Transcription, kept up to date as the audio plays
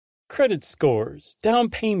credit scores, down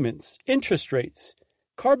payments, interest rates.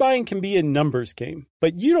 Car buying can be a numbers game,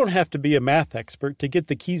 but you don't have to be a math expert to get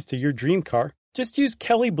the keys to your dream car. Just use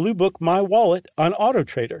Kelley Blue Book My Wallet on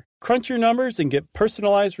AutoTrader. Crunch your numbers and get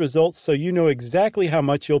personalized results so you know exactly how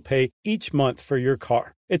much you'll pay each month for your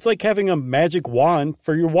car. It's like having a magic wand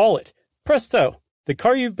for your wallet. Presto! The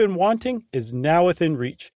car you've been wanting is now within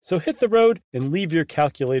reach. So hit the road and leave your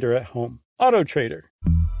calculator at home. AutoTrader.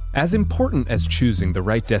 As important as choosing the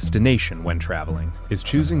right destination when traveling is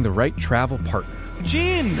choosing the right travel partner.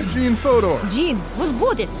 Gene Fodor. Gene, was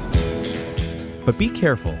good. But be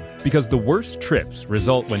careful, because the worst trips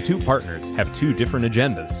result when two partners have two different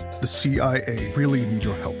agendas. The CIA really need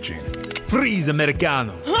your help, Gene. Freeze,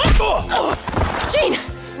 Americano. Gene,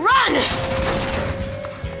 run!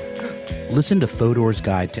 Listen to Fodor's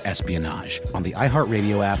Guide to Espionage on the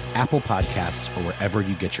iHeartRadio app, Apple Podcasts, or wherever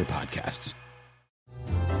you get your podcasts.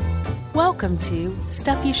 Welcome to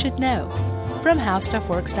Stuff You Should Know from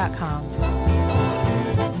HowStuffWorks.com.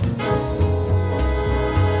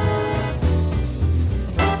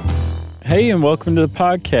 Hey, and welcome to the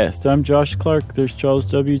podcast. I'm Josh Clark. There's Charles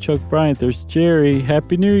W. Chuck Bryant. There's Jerry.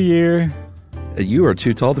 Happy New Year. You are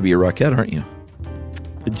too tall to be a Rockette, aren't you?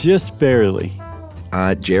 Just barely.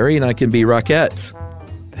 Jerry and I can be Rockettes.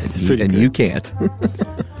 And you can't.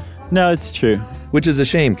 No, it's true. Which is a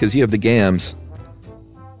shame, because you have the gams.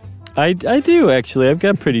 I do, actually. I've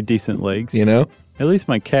got pretty decent legs. You know? At least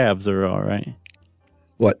my calves are all right.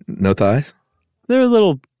 What, no thighs? They're a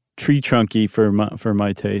little tree trunky for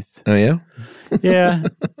my taste. Oh, yeah? Yeah.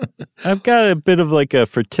 I've got a bit of like a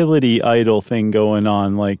fertility idol thing going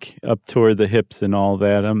on, like up toward the hips and all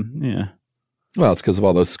that. Yeah. Well, it's because of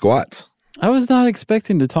all those squats. I was not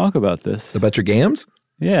expecting to talk about this. About your gams?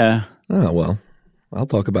 Yeah. Oh, well, I'll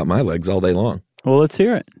talk about my legs all day long. Well, let's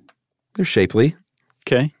hear it. They're shapely.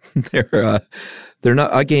 Okay. They're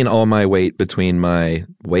not, I gain all my weight between my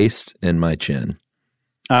waist and my chin.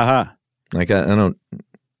 Aha. Like, I don't,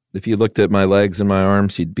 if you looked at my legs and my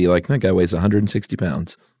arms, you'd be like, that guy weighs 160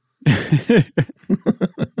 pounds. That's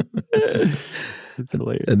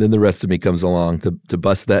hilarious. And then the rest of me comes along to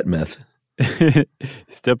bust that myth.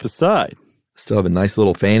 Step aside. Still have a nice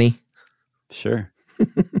little fanny. Sure.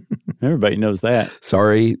 Everybody knows that.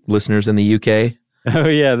 Sorry, listeners in the UK. Oh,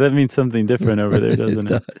 yeah, that means something different over there,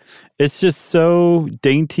 doesn't it? It does. It's just so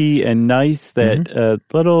dainty and nice that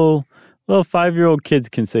little 5-year-old kids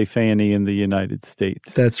can say fanny in the United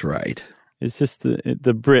States. That's right. It's just the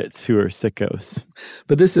Brits who are sickos.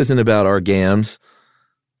 But this isn't about our gams.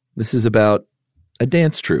 This is about a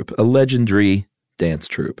dance troupe, a legendary dance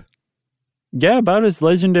troupe. Yeah, about as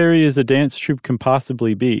legendary as a dance troupe can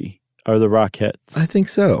possibly be are the Rockettes. I think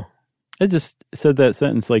so. I just said that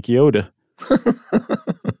sentence like Yoda.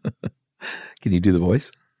 Can you do the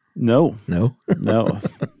voice? No. No? No.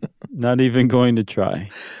 Not even going to try.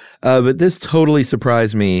 But this totally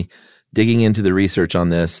surprised me digging into the research on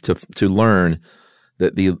this to learn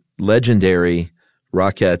that the legendary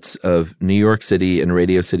Rockettes of New York City and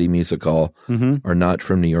Radio City Music Hall are not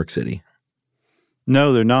from New York City.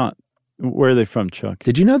 No, they're not. Where are they from, Chuck?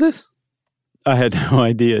 Did you know this? I had no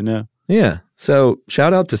idea, no. Yeah. So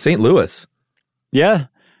shout out to St. Louis. Yeah.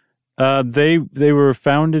 They were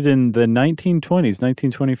founded in the 1920s,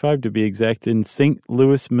 1925 to be exact, in St.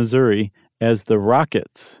 Louis, Missouri, as the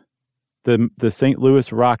Rockets, the St.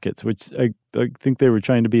 Louis Rockets, which I think they were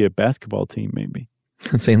trying to be a basketball team, maybe.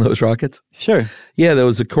 St. Louis Rockets? Sure. Yeah, there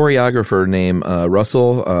was a choreographer named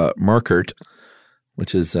Russell Markert,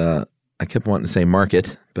 which is, I kept wanting to say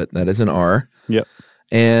market, but that is an R. Yep.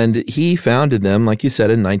 And he founded them, like you said,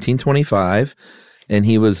 in 1925. And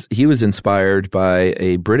he was inspired by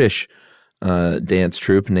a British dance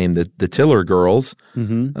troupe named the Tiller Girls,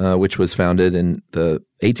 which was founded in the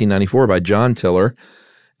 1894 by John Tiller.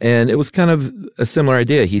 And it was kind of a similar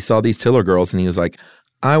idea. He saw these Tiller Girls and he was like,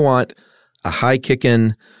 I want a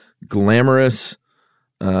high-kicking, glamorous,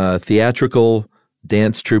 theatrical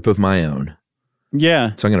dance troupe of my own.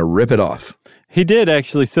 Yeah. So I'm going to rip it off. He did,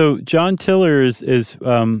 actually. So John Tiller is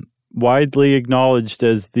widely acknowledged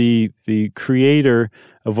as the creator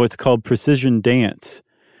of what's called precision dance,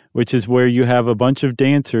 which is where you have a bunch of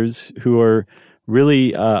dancers who are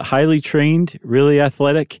really highly trained, really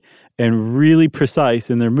athletic, and really precise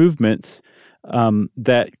in their movements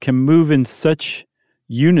that can move in such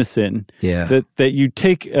unison that you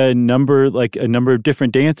take a number of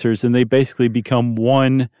different dancers and they basically become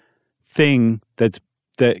one thing that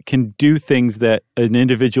can do things that an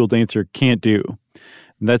individual dancer can't do.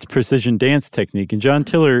 And that's precision dance technique. And John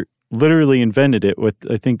Tiller literally invented it with,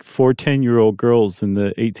 I think, 4 10-year-old girls in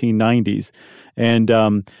the 1890s. And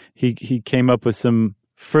he came up with some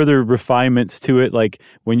further refinements to it, like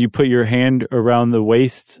when you put your hand around the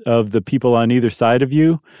waists of the people on either side of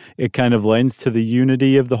you, it kind of lends to the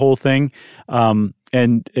unity of the whole thing.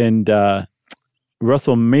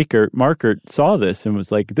 Russell Markert saw this and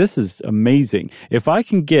was like, this is amazing. If I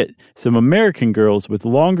can get some American girls with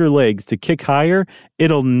longer legs to kick higher,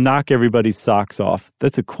 it'll knock everybody's socks off.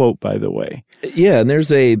 That's a quote, by the way. Yeah, and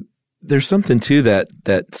there's something to that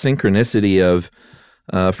synchronicity of,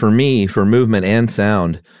 for me, for movement and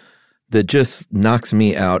sound, that just knocks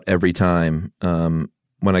me out every time.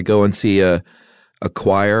 When I go and see a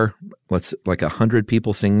choir, like 100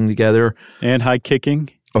 people singing together. And high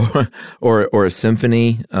kicking. Or a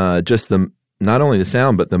symphony, just not only the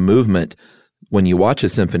sound, but the movement. When you watch a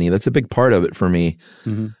symphony, that's a big part of it for me.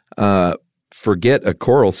 Mm-hmm. Forget a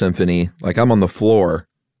choral symphony. Like I'm on the floor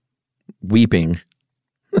weeping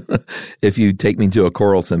if you take me to a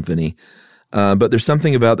choral symphony. But there's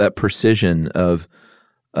something about that precision of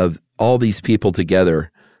all these people together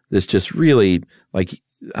that's just really, like,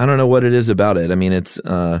 I don't know what it is about it. I mean, it's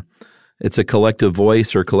a collective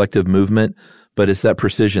voice or collective movement, but it's that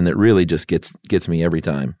precision that really just gets me every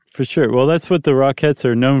time. For sure. Well, that's what the Rockettes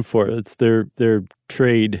are known for. It's their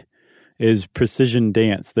trade is precision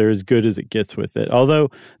dance. They're as good as it gets with it. Although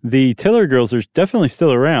the Tiller Girls are definitely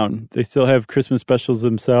still around. They still have Christmas specials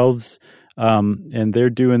themselves, and they're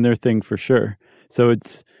doing their thing for sure. So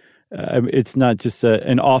it's not just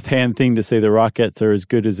an offhand thing to say the Rockettes are as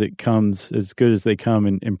good as it comes, as good as they come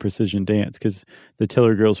in precision dance, because the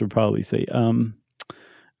Tiller Girls would probably say,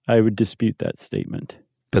 I would dispute that statement.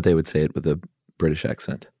 But they would say it with a British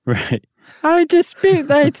accent. Right. I dispute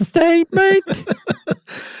that statement.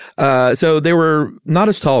 So they were not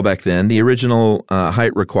as tall back then. The original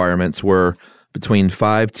height requirements were between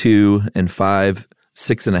 5'2" and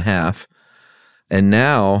 5'6.5". And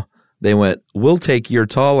now they went, we'll take your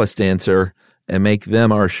tallest dancer and make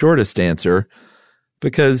them our shortest dancer,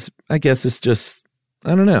 because I guess it's just,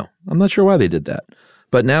 I don't know. I'm not sure why they did that.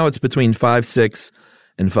 But now it's between 5'6"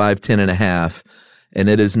 and 5'10.5", and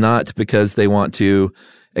it is not because they want to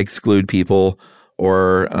exclude people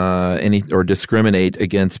or discriminate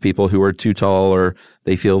against people who are too tall or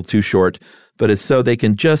they feel too short, but it's so they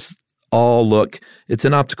can just all look. It's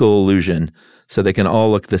an optical illusion, so they can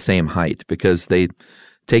all look the same height, because they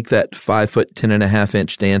take that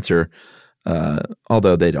 5'10.5" dancer,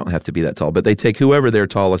 although they don't have to be that tall, but they take whoever their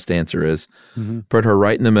tallest dancer is, put her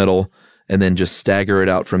right in the middle, and then just stagger it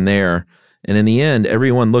out from there. And in the end,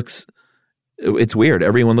 everyone looks, it's weird.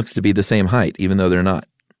 Everyone looks to be the same height, even though they're not.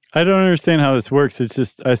 I don't understand how this works. It's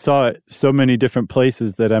just, I saw it so many different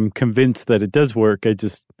places that I'm convinced that it does work. I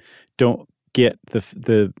just don't get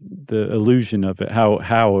the illusion of it,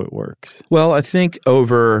 how it works. Well, I think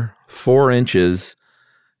over 4 inches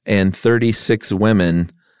and 36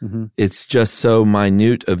 women, it's just so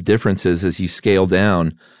minute of differences as you scale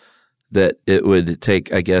down that it would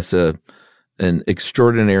take, I guess, an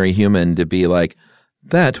extraordinary human to be like,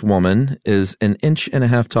 that woman is 1.5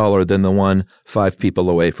 inches taller than the one 5 people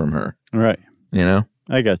away from her. Right. You know?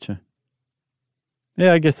 I gotcha.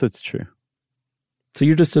 Yeah, I guess that's true. So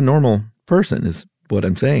you're just a normal person is what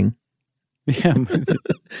I'm saying. Yeah.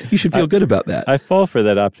 You should feel good about that. I fall for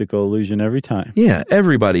that optical illusion every time. Yeah,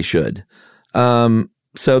 everybody should.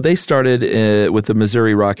 So they started with the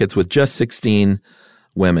Missouri Rockets with just 16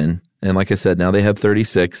 women. And like I said, now they have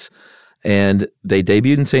 36. And they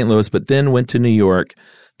debuted in St. Louis, but then went to New York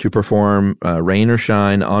to perform Rain or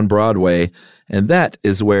Shine on Broadway. And that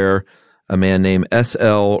is where a man named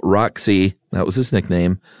S.L. Roxy, that was his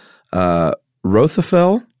nickname,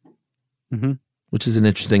 Rothafel, which is an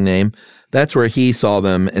interesting name. That's where he saw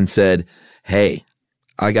them and said, hey,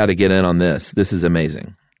 I got to get in on this. This is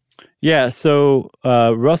amazing. Yeah, so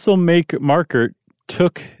Russell Markert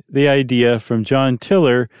took the idea from John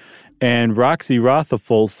Tiller, and Roxy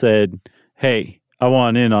Rothafel said, hey, I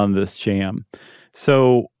want in on this jam.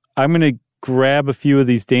 So I'm going to grab a few of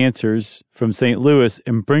these dancers from St. Louis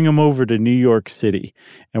and bring them over to New York City.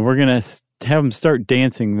 And we're going to have them start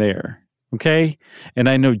dancing there. Okay? And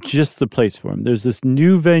I know just the place for them. There's this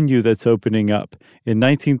new venue that's opening up in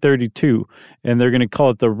 1932, and they're going to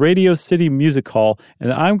call it the Radio City Music Hall.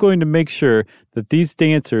 And I'm going to make sure that these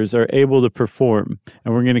dancers are able to perform.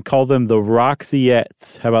 And we're going to call them the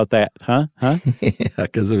Roxyettes. How about that? Huh? Yeah,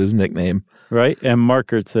 because of his nickname. Right? And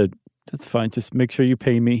Markert said, that's fine. Just make sure you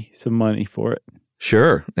pay me some money for it.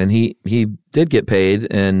 Sure. And he did get paid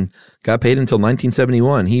and got paid until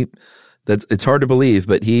 1971. It's hard to believe,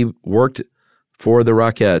 but he worked for the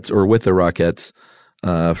Rockettes or with the Rockettes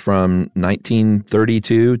from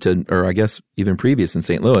 1932 to, or I guess even previous in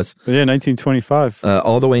St. Louis. But yeah, 1925.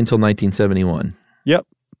 All the way until 1971. Yep.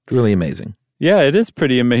 Really amazing. Yeah, it is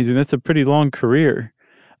pretty amazing. That's a pretty long career.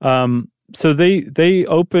 So they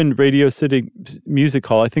opened Radio City Music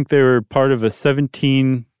Hall. I think they were part of a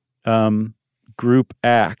 17 group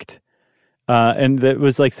act. And that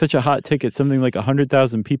was like such a hot ticket. Something like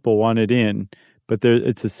 100,000 people wanted in, but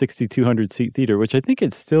it's a 6,200 seat theater, which I think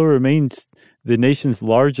it still remains the nation's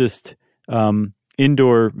largest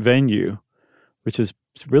indoor venue, which is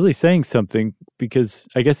really saying something, because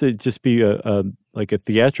I guess it'd just be a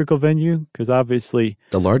theatrical venue, because obviously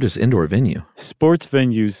The largest indoor venue. sports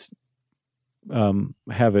venues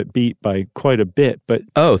have it beat by quite a bit, but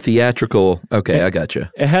Oh, theatrical. Okay, I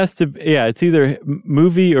gotcha. it has to, it's either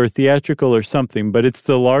movie or theatrical or something, but it's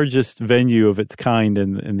the largest venue of its kind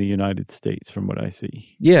in the United States, from what I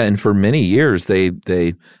see. Yeah, and for many years they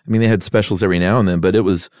had specials every now and then, but it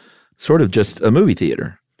was sort of just a movie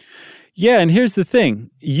theater. Yeah, and here's the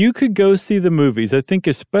thing. You could go see the movies. I think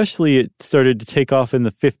especially it started to take off in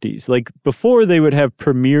the 50s. Like before, they would have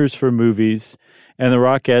premieres for movies, and the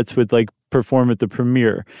Rockettes would like perform at the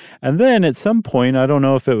premiere. And then at some point, I don't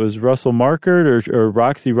know if it was Russell Marquardt or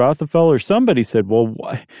Roxy Rothafel or somebody said, well,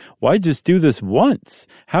 why just do this once?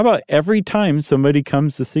 How about every time somebody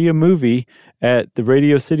comes to see a movie at the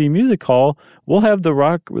Radio City Music Hall, we'll have the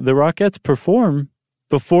Rockettes perform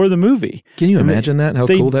before the movie. Can you imagine that? How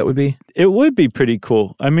cool that would be? It would be pretty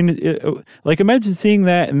cool. I mean, imagine seeing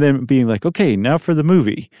that and then being like, okay, now for the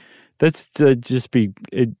movie. That's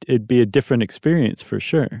it'd be a different experience for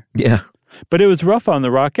sure. Yeah. But it was rough on the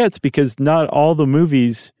Rockettes because not all the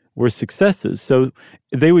movies were successes. So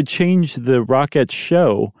they would change the Rockettes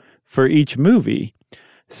show for each movie.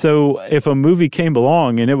 So if a movie came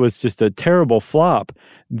along and it was just a terrible flop,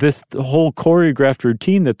 this whole choreographed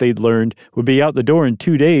routine that they'd learned would be out the door in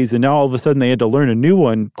 2 days. And now all of a sudden they had to learn a new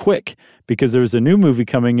one quick because there was a new movie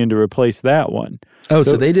coming in to replace that one. Oh,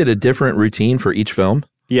 so they did a different routine for each film?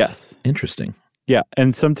 Yes. Interesting. Yeah,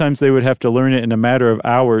 and sometimes they would have to learn it in a matter of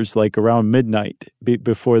hours, like around midnight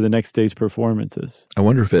before the next day's performances. I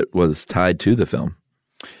wonder if it was tied to the film.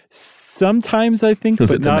 Sometimes I think,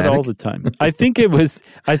 but not all the time. I think it was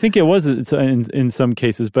in some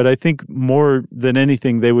cases, but I think more than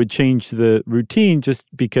anything, they would change the routine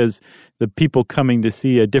just because the people coming to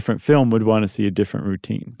see a different film would want to see a different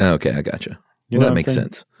routine. Okay, I gotcha. Well, that makes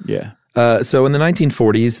sense. Yeah. So in the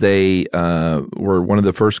 1940s, they were one of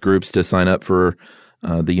the first groups to sign up for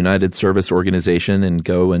the United Service Organization and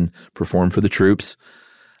go and perform for the troops.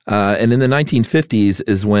 And in the 1950s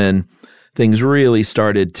is when things really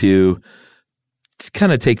started to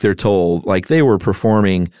kind of take their toll. Like they were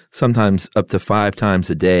performing sometimes up to 5 times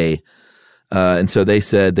a day. And so they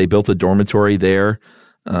said they built a dormitory there,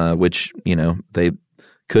 which, they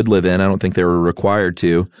could live in. I don't think they were required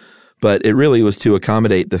to. But it really was to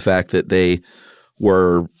accommodate the fact that they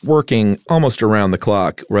were working almost around the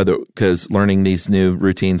clock, because learning these new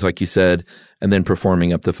routines, like you said, and then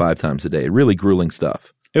performing up to 5 times a day. Really grueling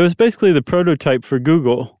stuff. It was basically the prototype for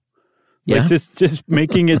Google. Yeah. Like just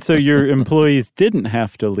making it so your employees didn't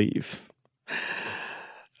have to leave.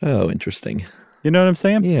 Oh, interesting. You know what I'm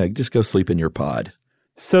saying? Yeah, just go sleep in your pod.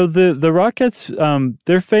 So the Rockettes,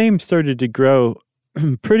 their fame started to grow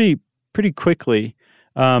pretty quickly.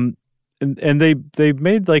 And they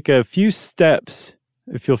made like a few steps,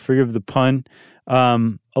 if you'll forgive the pun,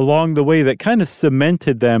 along the way that kind of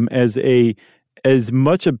cemented them as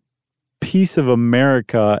much a piece of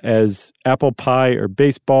America as apple pie or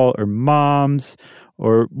baseball or moms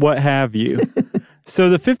or what have you. So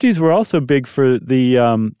the 50s were also big for the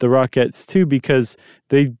Rockettes too, because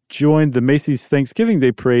they joined the Macy's Thanksgiving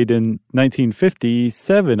Day Parade in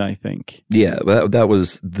 1957, I think. Yeah, that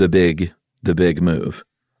was the big move.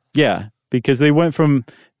 Yeah, because they went from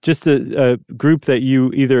just a group that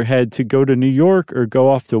you either had to go to New York or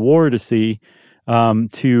go off to war to see,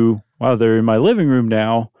 to, wow, they're in my living room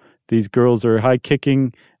now. These girls are high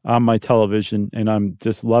kicking on my television, and I'm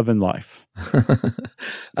just loving life.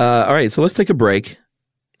 All right, so let's take a break.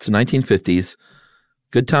 It's the 1950s.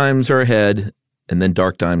 Good times are ahead, and then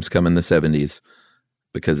dark times come in the 70s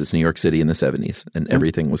because it's New York City in the 70s, and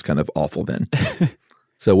everything was kind of awful then.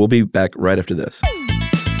 So we'll be back right after this.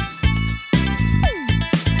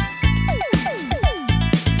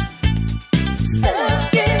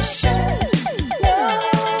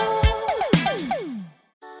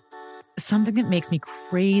 Something that makes me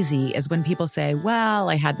crazy is when people say, well,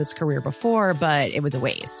 I had this career before, but it was a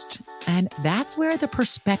waste. And that's where the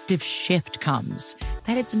perspective shift comes,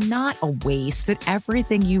 that it's not a waste, that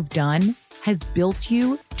everything you've done has built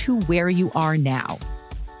you to where you are now.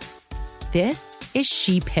 This is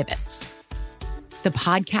She Pivots, the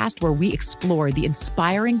podcast where we explore the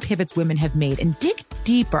inspiring pivots women have made and dig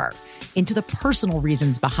deeper into the personal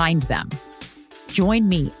reasons behind them. Join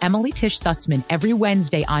me, Emily Tish Sussman, every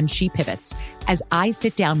Wednesday on She Pivots as I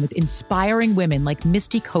sit down with inspiring women like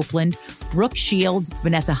Misty Copeland, Brooke Shields,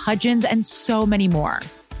 Vanessa Hudgens, and so many more.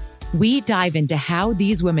 We dive into how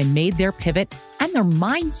these women made their pivot and their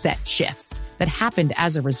mindset shifts that happened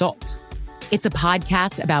as a result. It's a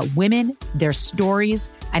podcast about women, their stories,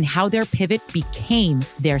 and how their pivot became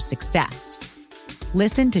their success.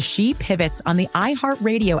 Listen to She Pivots on the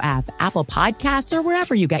iHeartRadio app, Apple Podcasts, or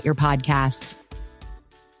wherever you get your podcasts.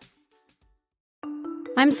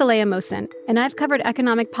 I'm Saleha Mohsen, and I've covered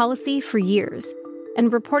economic policy for years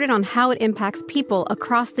and reported on how it impacts people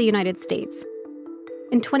across the United States.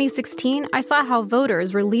 In 2016, I saw how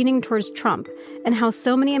voters were leaning towards Trump and how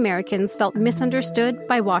so many Americans felt misunderstood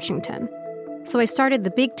by Washington. So I started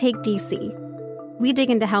the Big Take DC. We dig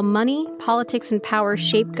into how money, politics, and power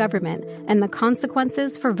shape government and the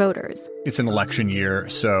consequences for voters. It's an election year,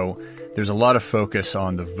 so there's a lot of focus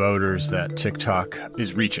on the voters that TikTok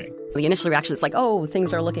is reaching. The initial reaction is like, oh,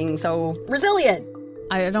 things are looking so resilient.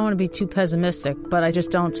 I don't want to be too pessimistic, but I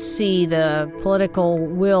just don't see the political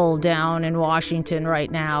will down in Washington right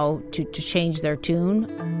now to change their tune.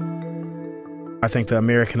 I think the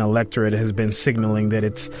American electorate has been signaling that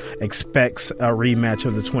it expects a rematch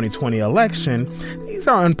of the 2020 election. These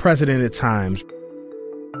are unprecedented times.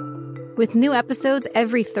 With new episodes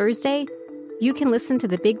every Thursday, you can listen to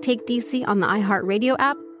the Big Take DC on the iHeartRadio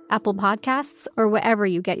app, Apple Podcasts, or wherever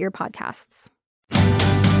you get your podcasts.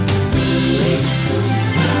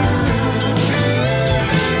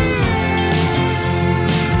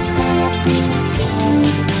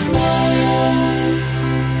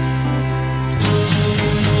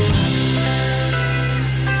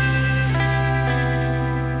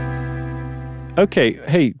 Okay,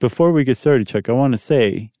 hey, before we get started, Chuck, I want to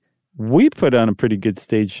say we put on a pretty good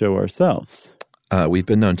stage show ourselves. We've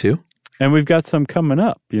been known to. And we've got some coming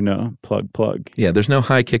up, plug. Yeah, there's no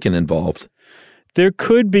high kicking involved. There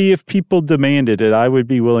could be if people demanded it. I would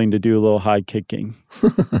be willing to do a little high kicking.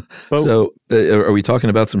 So are we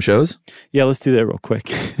talking about some shows? Yeah, let's do that real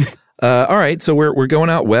quick. All right, so we're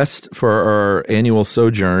going out west for our annual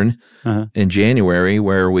sojourn in January,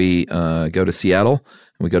 where we go to Seattle,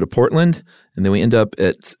 and we go to Portland, and then we end up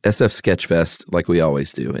at SF Sketchfest like we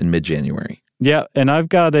always do in mid-January. Yeah, and I've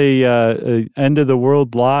got a End of the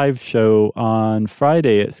World live show on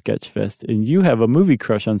Friday at Sketchfest, and you have a movie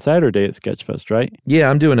crush on Saturday at Sketchfest, right?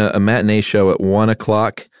 Yeah, I'm doing a matinee show at 1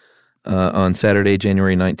 o'clock on Saturday,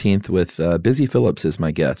 January 19th, with Busy Phillips as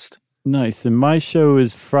my guest. Nice, and my show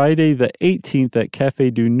is Friday the 18th at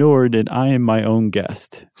Café du Nord, and I am my own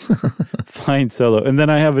guest. Flying solo. And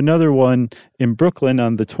then I have another one in Brooklyn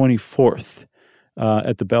on the 24th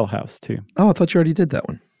at the Bell House, too. Oh, I thought you already did that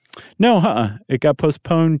one. No, it got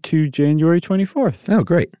postponed to January 24th. Oh,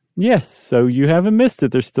 great. Yes, so you haven't missed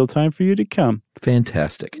it. There's still time for you to come.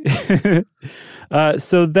 Fantastic.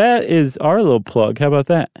 So that is our little plug. How about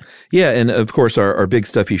that? Yeah, and of course, our Big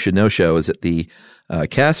Stuff You Should Know show is at the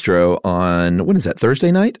Castro on, when is that,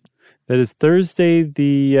 Thursday night? That is Thursday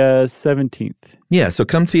the 17th. Yeah, so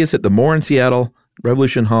come see us at the Moore in Seattle,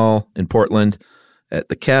 Revolution Hall in Portland, at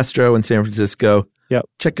the Castro in San Francisco. Yep.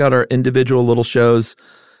 Check out our individual little shows.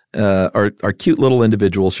 Our cute little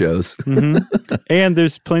individual shows. Mm-hmm. And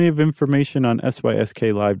there's plenty of information on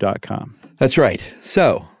sysklive.com. That's right.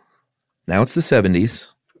 So now it's the 70s.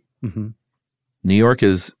 Mm-hmm. New York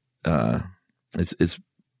is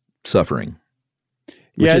suffering,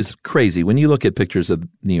 which is crazy. When you look at pictures of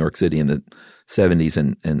New York City in the 70s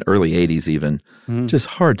and early 80s even, just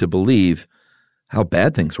hard to believe how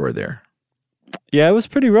bad things were there. Yeah, it was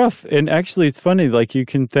pretty rough. And actually, it's funny, like you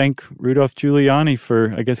can thank Rudolph Giuliani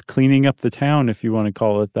for, I guess, cleaning up the town, if you want to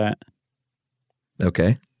call it that.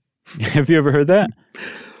 Okay. Have you ever heard that?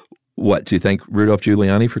 What, to thank Rudolph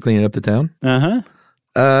Giuliani for cleaning up the town?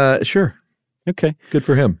 Sure. Okay. Good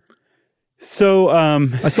for him. So,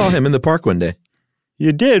 I saw him in the park one day.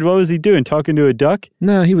 You did? What was he doing? Talking to a duck?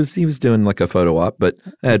 No, he was doing like a photo op, but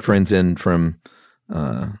I had friends in from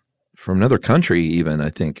another country even,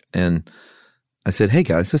 I think. And I said, hey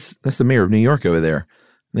guys, that's the mayor of New York over there.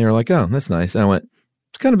 And they were like, oh, that's nice. And I went,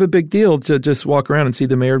 it's kind of a big deal to just walk around and see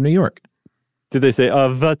the mayor of New York. Did they say,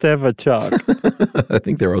 whatever, Chuck? I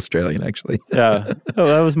think they're Australian, actually. Yeah. Oh,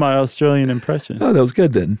 that was my Australian impression. Oh, that was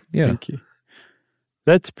good then. Yeah. Thank you.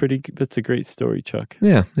 That's a great story, Chuck.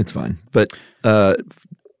 Yeah, it's fine. But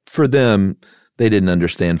for them, they didn't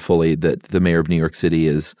understand fully that the mayor of New York City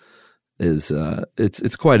is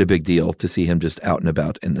it's quite a big deal to see him just out and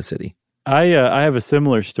about in the city. I have a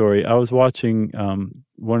similar story. I was watching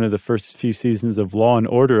one of the first few seasons of Law and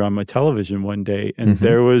Order on my television one day, and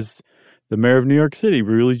there was the mayor of New York City,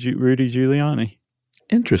 Rudy Giuliani.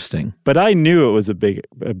 Interesting. But I knew it was a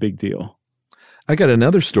big deal. I got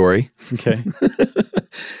another story. Okay.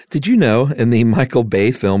 Did you know in the Michael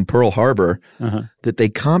Bay film Pearl Harbor that they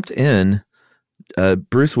comped in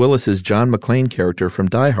Bruce Willis's John McClane character from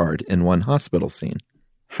Die Hard in one hospital scene?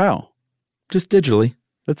 How? Just digitally.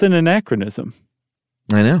 That's an anachronism.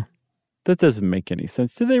 I know. That doesn't make any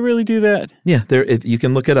sense. Did they really do that? Yeah, if you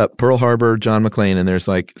can look it up, Pearl Harbor, John McClane, and there's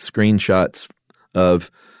like screenshots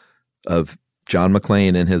of John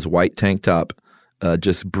McClane in his white tank top,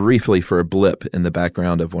 just briefly for a blip in the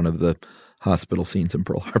background of one of the hospital scenes in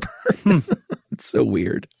Pearl Harbor. It's so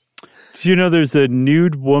weird. So you know there's a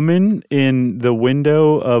nude woman in the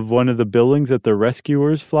window of one of the buildings that the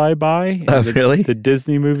rescuers fly by? Really? The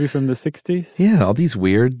Disney movie from the 60s? Yeah, all these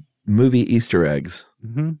weird movie Easter eggs.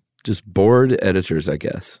 Mm-hmm. Just bored editors, I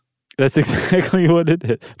guess. That's exactly what it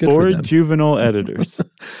is. Good bored juvenile editors.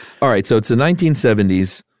 All right, so it's the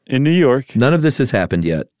 1970s. In New York. None of this has happened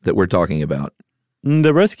yet that we're talking about.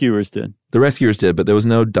 The rescuers did. The rescuers did, but there was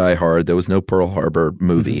no Die Hard. There was no Pearl Harbor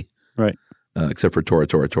movie. Right. Except for Tora,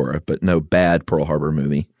 Tora, Tora, but no bad Pearl Harbor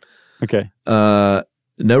movie. Okay. No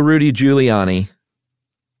Rudy Giuliani.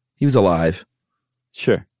 He was alive.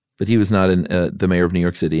 Sure. But he was not the mayor of New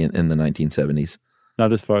York City in the 1970s.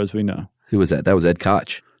 Not as far as we know. Who was that? That was Ed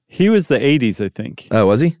Koch. He was the 80s, I think. Oh,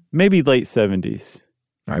 was he? Maybe late 70s.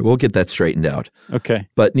 All right, we'll get that straightened out. Okay.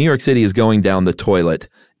 But New York City is going down the toilet,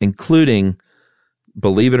 including,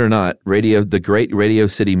 believe it or not, the great Radio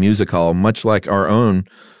City Music Hall, much like our own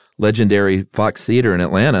legendary Fox Theater in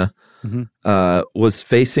Atlanta, was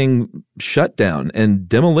facing shutdown and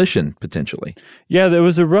demolition potentially. Yeah, there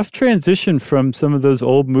was a rough transition from some of those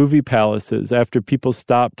old movie palaces after people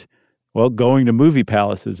stopped, going to movie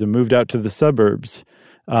palaces and moved out to the suburbs.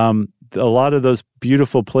 A lot of those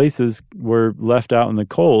beautiful places were left out in the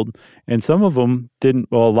cold, and some of them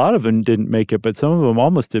didn't. Well, a lot of them didn't make it, but some of them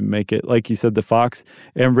almost didn't make it. Like you said, the Fox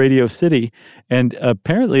and Radio City, and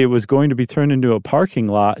apparently it was going to be turned into a parking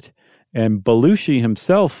lot. And Belushi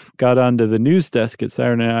himself got onto the news desk at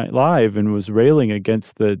Saturday Night Live and was railing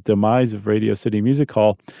against the demise of Radio City Music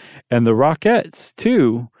Hall. And the Rockettes,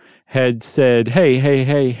 too, had said,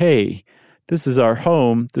 hey, this is our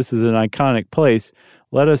home. This is an iconic place.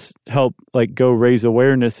 Let us help go raise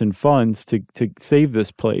awareness and funds to save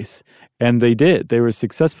this place. And they did. They were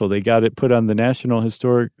successful. They got it put on the National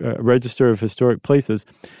Historic Register of Historic Places.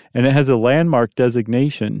 And it has a landmark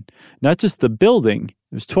designation, not just the building.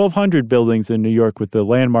 There's 1,200 buildings in New York with the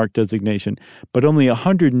landmark designation, but only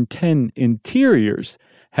 110 interiors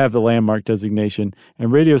have the landmark designation, and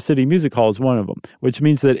Radio City Music Hall is one of them, which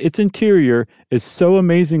means that its interior is so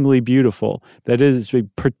amazingly beautiful that it is a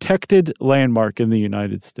protected landmark in the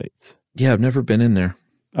United States. Yeah, I've never been in there.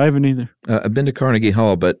 I haven't either. I've been to Carnegie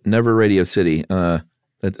Hall, but never Radio City.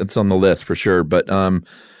 It's on the list for sure. But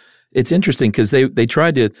it's interesting because they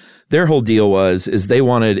tried to. Their whole deal is they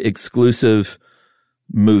wanted exclusive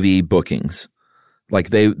movie bookings.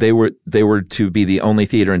 Like they were to be the only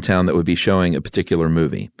theater in town that would be showing a particular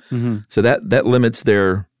movie. Mm-hmm. So that limits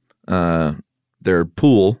their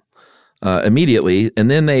pool immediately. And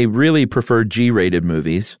then they really preferred G-rated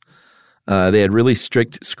movies. They had really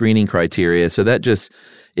strict screening criteria. So that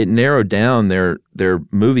it narrowed down their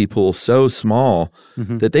movie pool so small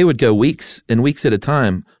that they would go weeks and weeks at a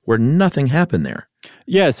time where nothing happened there.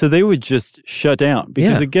 Yeah, so they would just shut down.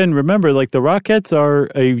 Because, again, remember, the Rockettes are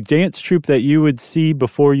a dance troupe that you would see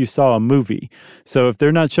before you saw a movie. So if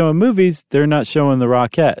they're not showing movies, they're not showing the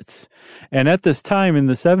Rockettes. And at this time in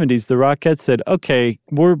the 70s, the Rockettes said, okay,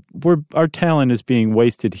 our talent is being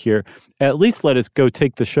wasted here. At least let us go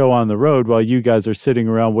take the show on the road while you guys are sitting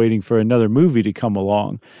around waiting for another movie to come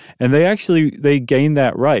along. And they gained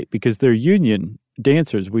that right because they're union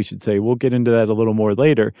dancers, we should say. We'll get into that a little more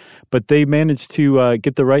later. But they managed to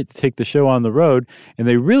get the right to take the show on the road, and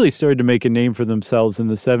they really started to make a name for themselves in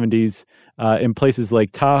the 70s in places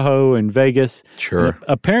like Tahoe and Vegas. Sure. And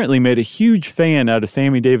apparently made a huge fan out of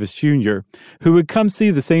Sammy Davis Jr., who would come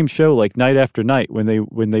see the same show night after night when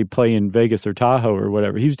they play in Vegas or Tahoe or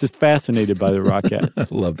whatever. He was just fascinated by the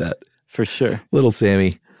Rockettes. Love that. For sure. Little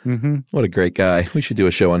Sammy. Mm-hmm. What a great guy. We should do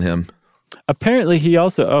a show on him. Apparently he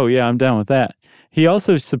also, I'm down with that. He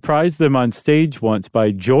also surprised them on stage once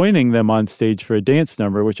by joining them on stage for a dance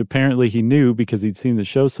number, which apparently he knew because he'd seen the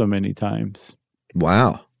show so many times.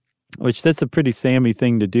 Wow. Which that's a pretty Sammy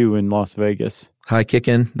thing to do in Las Vegas. High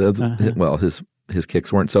kicking. Well, his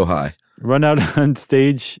kicks weren't so high. Run out on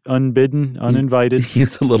stage unbidden, uninvited.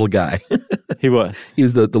 He's a little guy. He was. He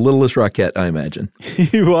was the littlest Rockette, I imagine.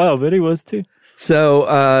 Wow, but he was too.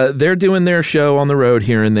 So they're doing their show on the road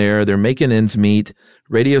here and there. They're making ends meet.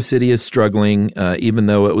 Radio City is struggling, even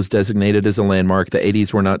though it was designated as a landmark. The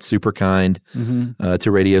 80s were not super kind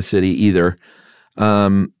to Radio City either.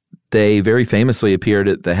 They very famously appeared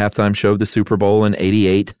at the halftime show of the Super Bowl in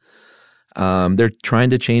 88. They're trying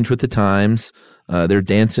to change with the times. They're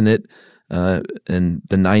dancing it in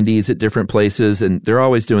the 90s at different places, and they're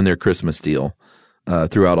always doing their Christmas deal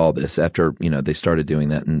throughout all this after, they started doing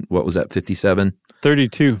that. And what was that, 57?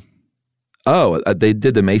 32. Oh, they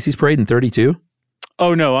did the Macy's Parade in 32?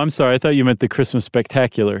 Oh, no, I'm sorry. I thought you meant the Christmas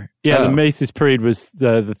Spectacular. Yeah, The Macy's Parade was,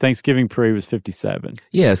 the Thanksgiving Parade was 57.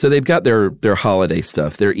 Yeah, so they've got their holiday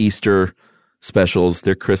stuff, their Easter specials,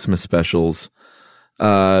 their Christmas specials.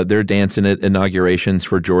 They're dancing at inaugurations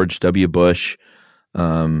for George W. Bush.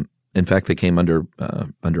 In fact, they came under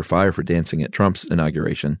fire for dancing at Trump's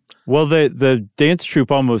inauguration. Well, the dance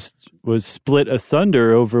troupe almost was split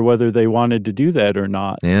asunder over whether they wanted to do that or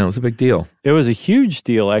not. Yeah, it was a big deal. It was a huge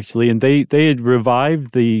deal, actually, and they had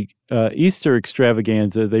revived the Easter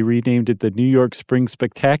extravaganza. They renamed it the New York Spring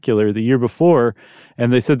Spectacular the year before,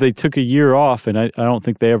 and they said they took a year off, and I don't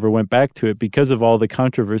think they ever went back to it because of all the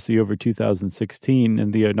controversy over 2016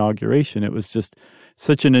 and the inauguration. It was just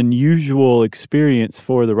such an unusual experience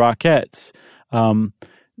for the Rockettes.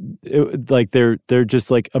 They're just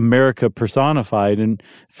like America personified, and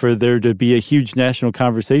for there to be a huge national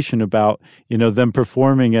conversation about them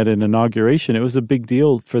performing at an inauguration, it was a big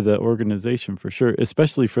deal for the organization for sure,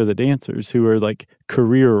 especially for the dancers who are like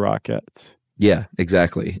career Rockettes. Yeah,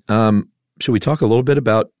 exactly. Should we talk a little bit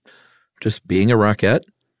about just being a Rockette?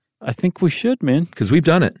 I think we should, man, because we've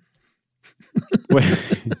done it.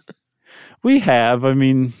 We have. I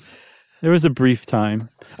mean, there was a brief time.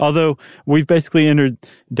 Although we've basically entered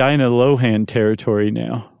Dinah Lohan territory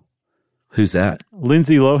now. Who's that?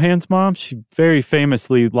 Lindsay Lohan's mom. She very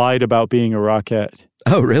famously lied about being a Rockette.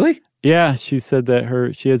 Oh, really? Yeah, she said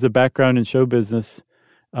that she has a background in show business.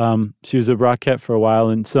 She was a Rockette for a while,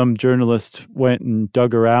 and some journalists went and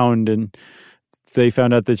dug around, and they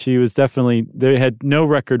found out that she was they had no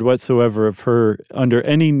record whatsoever of her under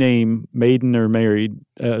any name, maiden or married,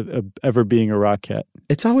 ever being a Rockette.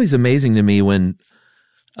 It's always amazing to me when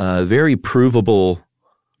very provable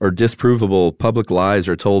or disprovable public lies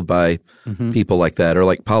are told by people like that, or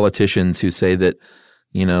like politicians who say that,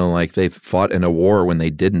 like they fought in a war when they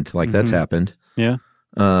didn't. Like that's happened. Yeah.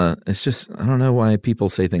 It's just, I don't know why people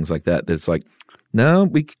say things like that. It's like, no,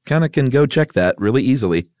 we kind of can go check that really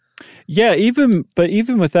easily. Yeah, even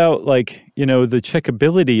without the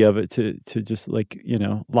checkability of it to just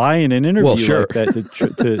lie in an interview like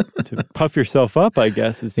that to puff yourself up, I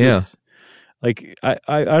guess it's just I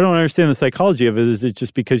don't understand the psychology of it. Is it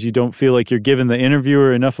just because you don't feel like you're giving the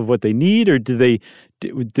interviewer enough of what they need, or did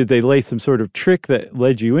they lay some sort of trick that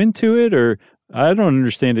led you into it, or I don't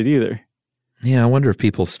understand it either. Yeah, I wonder if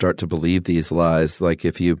people start to believe these lies, like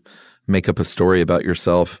if you make up a story about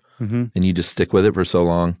yourself and you just stick with it for so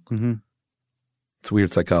long. It's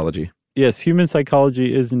weird psychology. Yes, human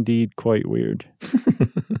psychology is indeed quite weird.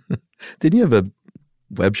 Didn't you have a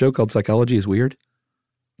web show called Psychology is Weird?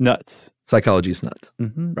 Nuts. Psychology is nuts.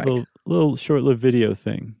 Right. Little short-lived video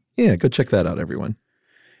thing. Yeah, go check that out, everyone.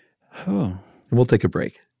 Oh. And we'll take a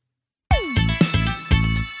break.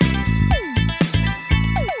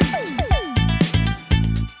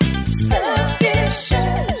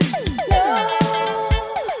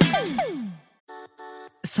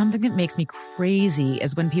 Something that makes me crazy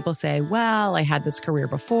is when people say, well, I had this career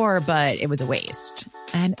before, but it was a waste.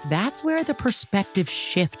 And that's where the perspective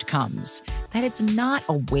shift comes, that it's not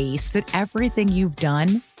a waste, that everything you've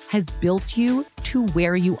done has built you to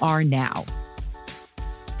where you are now.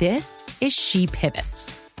 This is She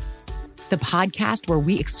Pivots, the podcast where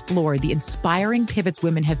we explore the inspiring pivots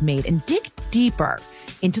women have made and dig deeper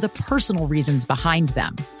into the personal reasons behind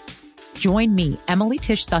them. Join me, Emily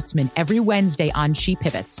Tish Sussman, every Wednesday on She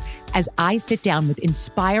Pivots as I sit down with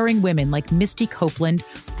inspiring women like Misty Copeland,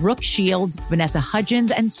 Brooke Shields, Vanessa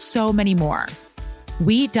Hudgens, and so many more.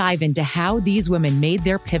 We dive into how these women made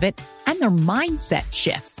their pivot and their mindset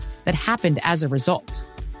shifts that happened as a result.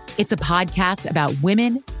 It's a podcast about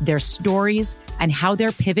women, their stories, and how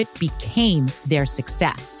their pivot became their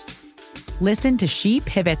success. Listen to She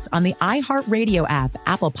Pivots on the iHeartRadio app,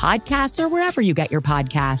 Apple Podcasts, or wherever you get your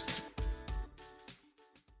podcasts.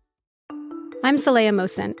 I'm Saleha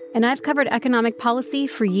Mohsen, and I've covered economic policy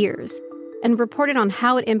for years and reported on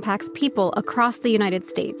how it impacts people across the United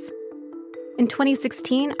States. In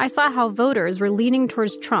 2016, I saw how voters were leaning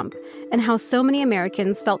towards Trump and how so many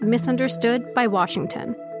Americans felt misunderstood by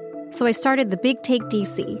Washington. So I started the Big Take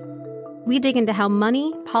DC. We dig into how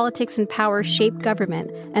money, politics, and power shape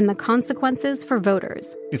government and the consequences for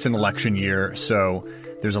voters. It's an election year, so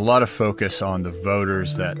there's a lot of focus on the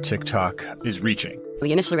voters that TikTok is reaching.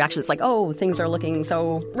 The initial reaction is like, oh, things are looking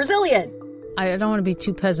so resilient. I don't want to be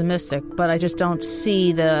too pessimistic, but I just don't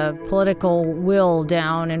see the political will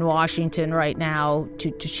down in Washington right now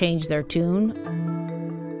to change their tune.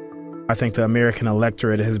 I think the American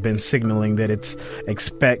electorate has been signaling that it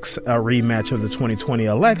expects a rematch of the 2020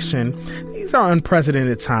 election. These are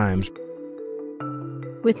unprecedented times.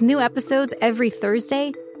 With new episodes every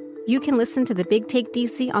Thursday, you can listen to The Big Take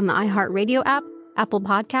DC on the iHeartRadio app, Apple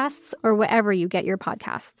Podcasts, or wherever you get your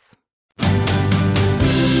podcasts.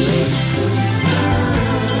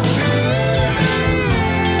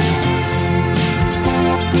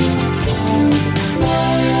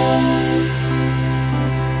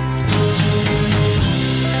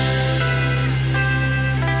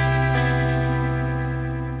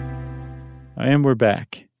 And we're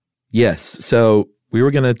back. Yes. So we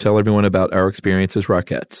were going to tell everyone about our experience as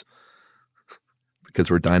Rockettes because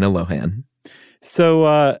we're Dinah Lohan.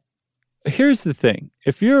 So here's the thing.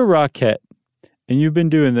 If you're a Rockette and you've been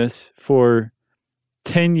doing this for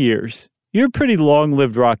 10 years, you're a pretty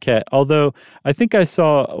long-lived Rockette. Although I think I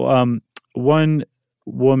saw one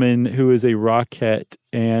woman who is a Rockette,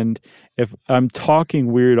 and if I'm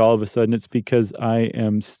talking weird all of a sudden, it's because I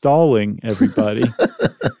am stalling everybody,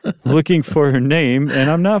 looking for her name,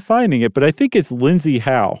 and I'm not finding it. But I think it's Lindsay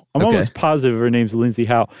Howe. I'm almost positive her name's Lindsay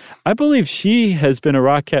Howe. I believe she has been a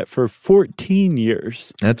Rockette for 14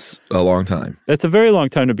 years. That's a long time. That's a very long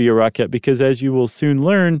time to be a Rockette because, as you will soon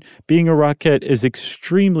learn, being a Rockette is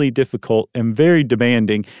extremely difficult and very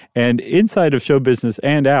demanding. And inside of show business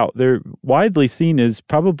and out, they're widely seen as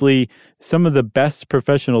probably some of the best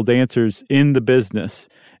professional dancers in the business,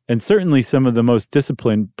 and certainly some of the most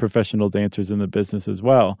disciplined professional dancers in the business as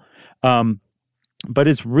well. But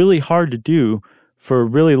it's really hard to do for a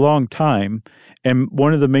really long time. And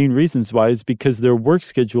one of the main reasons why is because their work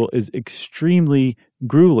schedule is extremely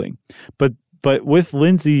grueling. But with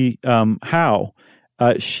Lindsay Howe,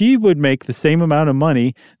 she would make the same amount of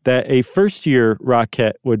money that a first-year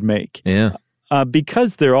Rockette would make. Yeah.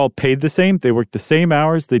 Because they're all paid the same, they work the same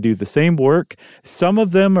hours, they do the same work. Some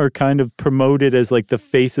of them are kind of promoted as like the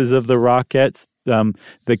faces of the Rockettes.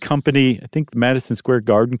 The company, I think the Madison Square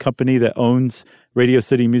Garden company that owns Radio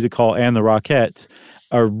City Music Hall and the Rockettes,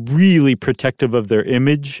 are really protective of their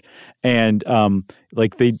image, and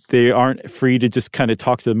like they aren't free to just kind of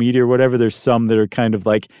talk to the media or whatever. There's some that are kind of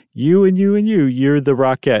like, you and you and you're the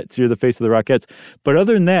Rockettes, you're the face of the Rockettes. But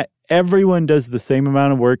other than that, everyone does the same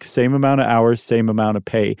amount of work, same amount of hours, same amount of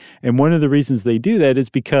pay. And one of the reasons they do that is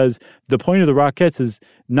because the point of the Rockettes is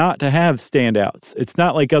not to have standouts. It's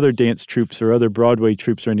not like other dance troupes or other Broadway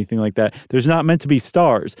troupes or anything like that. There's not meant to be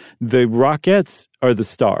stars. The Rockettes are the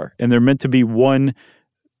star, and they're meant to be one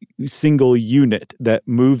single unit that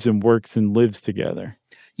moves and works and lives together.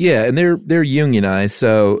 Yeah, and they're unionized,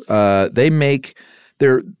 so they make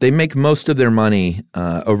most of their money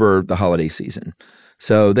over the holiday season.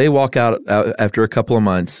 So they walk out after a couple of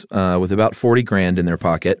months with about $40,000 in their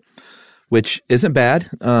pocket, which isn't bad,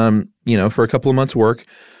 for a couple of months' work.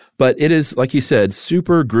 But it is, like you said,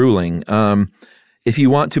 super grueling. If you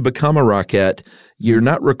want to become a Rockette, you're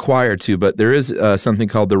not required to, but there is something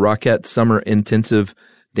called the Rockette Summer Intensive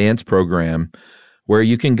Dance Program, where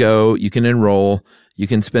you can go, you can enroll, you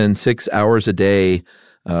can spend 6 hours a day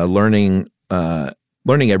learning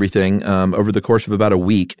everything over the course of about a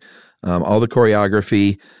week. All the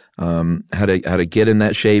choreography, how to get in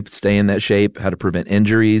that shape, stay in that shape, how to prevent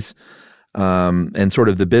injuries, and sort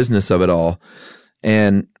of the business of it all.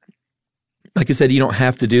 And like I said, you don't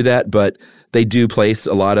have to do that, but they do place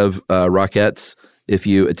a lot of Rockettes if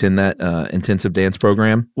you attend that intensive dance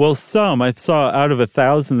program. Well, some I saw out of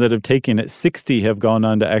 1,000 that have taken it, 60 have gone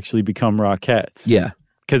on to actually become Rockettes. Yeah,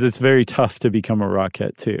 because it's very tough to become a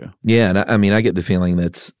Rockette too. Yeah, and I get the feeling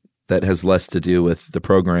that has less to do with the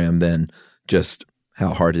program than just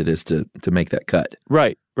how hard it is to make that cut.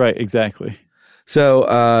 Right, exactly.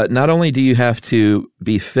 So not only do you have to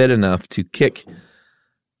be fit enough to kick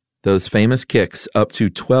those famous kicks up to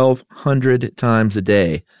 1,200 times a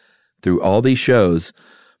day through all these shows,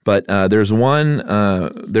 but there's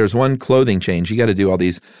one clothing change. You got to do all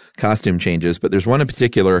these costume changes, but there's one in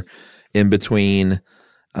particular in between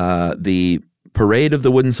the Parade of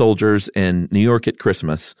the Wooden Soldiers and New York at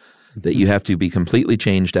Christmas that you have to be completely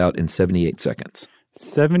changed out in 78 seconds.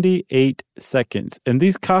 78 seconds. And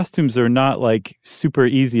these costumes are not like super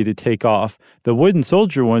easy to take off. The wooden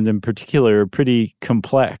soldier ones in particular are pretty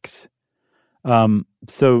complex.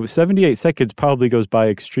 So 78 seconds probably goes by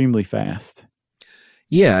extremely fast.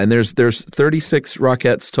 Yeah, and there's 36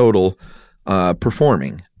 Rockettes total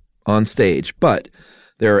performing on stage, but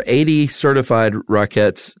There are 80 certified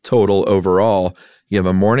Rockettes total overall. You have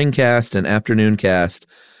a morning cast, an afternoon cast,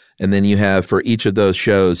 and then you have, for each of those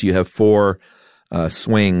shows, you have 4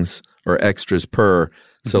 swings or extras per.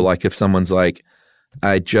 So like if someone's like,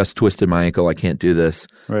 I just twisted my ankle, I can't do this.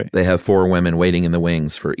 Right. They have 4 women waiting in the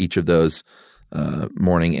wings for each of those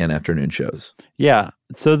morning and afternoon shows. Yeah.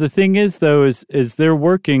 So the thing is, though, is they're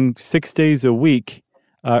working 6 days a week,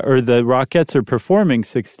 or the Rockettes are performing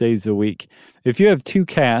 6 days a week. If you have 2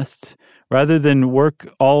 casts, rather than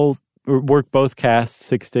work both casts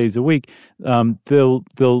 6 days a week,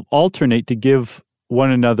 they'll alternate to give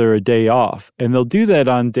one another a day off. And they'll do that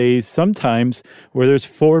on days sometimes where there's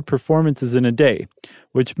 4 performances in a day,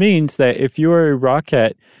 which means that if you're a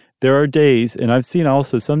Rockette, there are days, and I've seen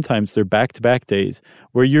also sometimes they're back-to-back days,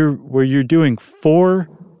 where you're doing 4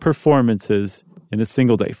 performances in a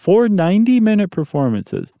single day, 4 90-minute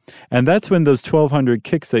performances. And that's when those 1,200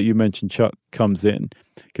 kicks that you mentioned, Chuck, comes in.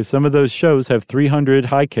 Because some of those shows have 300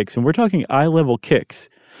 high kicks, and we're talking eye-level kicks.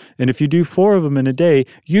 And if you do 4 of them in a day,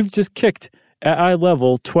 you've just kicked at eye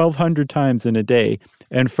level 1,200 times in a day.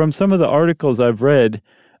 And from some of the articles I've read,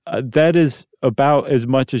 that is about as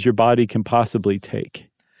much as your body can possibly take.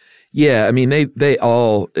 Yeah, I mean, they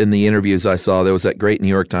all, in the interviews I saw, there was that great New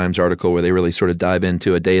York Times article where they really sort of dive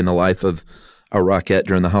into a day in the life of a Rockette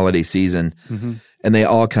during the holiday season. Mm-hmm. And they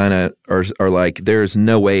all kind of are like, there's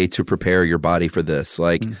no way to prepare your body for this.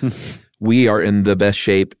 Like, we are in the best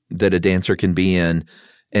shape that a dancer can be in,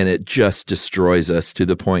 and it just destroys us to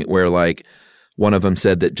the point where, like, one of them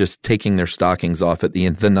said that just taking their stockings off at the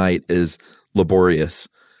end of the night is laborious.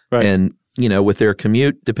 Right. And, you know, with their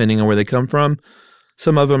commute, depending on where they come from,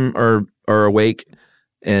 some of them are awake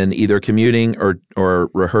and either commuting or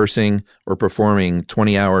rehearsing or performing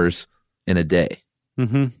 20 hours in a day.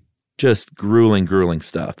 Mm-hmm. Just grueling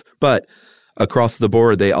stuff. But across the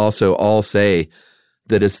board, they also all say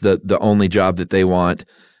that it's the only job that they want.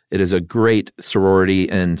 It is a great sorority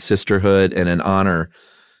and sisterhood and an honor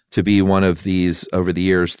to be one of these, over the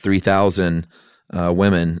years, 3,000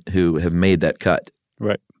 women who have made that cut.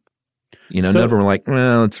 Right. You know, none of them were like,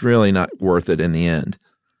 well, it's really not worth it in the end.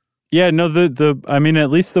 Yeah, no, I mean, at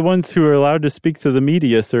least the ones who are allowed to speak to the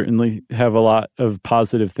media certainly have a lot of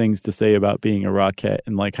positive things to say about being a Rockette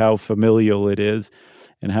and like how familial it is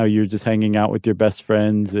and how you're just hanging out with your best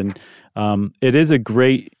friends. And it is a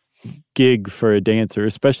great gig for a dancer,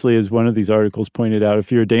 especially as one of these articles pointed out, if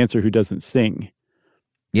you're a dancer who doesn't sing.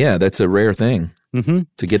 Yeah, that's a rare thing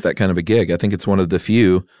to get that kind of a gig. I think it's one of the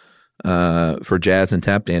few for jazz and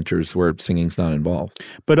tap dancers where singing's not involved.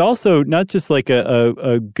 But also not just like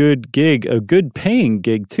a good gig, a good paying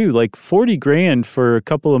gig too, like $40,000 for a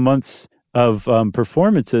couple of months of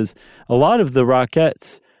performances. A lot of the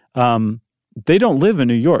Rockettes, they don't live in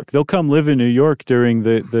New York. They'll come live in New York during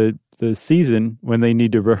the season when they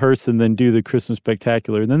need to rehearse and then do the Christmas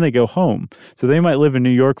Spectacular, and then they go home. So they might live in New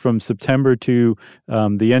York from September to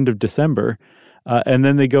the end of December. And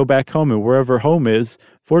then they go back home, and wherever home is,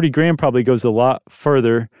 $40,000 probably goes a lot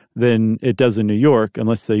further than it does in New York,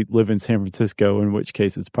 unless they live in San Francisco, in which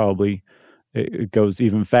case it goes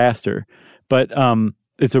even faster. But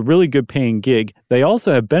it's a really good paying gig. They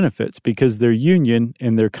also have benefits because they're union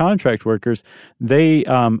and they're contract workers. They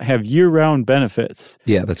have year-round benefits.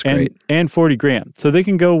 Yeah, that's great. And $40,000. So they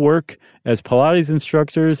can go work as Pilates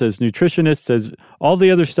instructors, as nutritionists, as all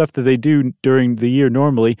the other stuff that they do during the year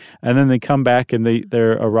normally, and then they come back and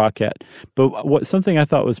they're a Rockette. But something I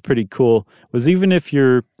thought was pretty cool was even if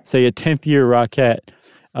you're, say, a 10th year Rockette,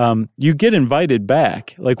 you get invited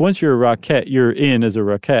back. Like once you're a Rockette, you're in as a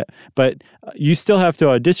Rockette, but you still have to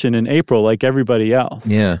audition in April like everybody else.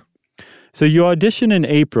 Yeah. So you audition in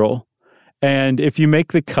April, and if you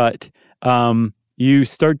make the cut, you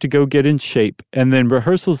start to go get in shape. And then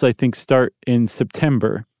rehearsals, I think, start in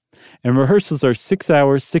September. And rehearsals are 6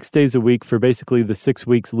 hours, 6 days a week for basically the 6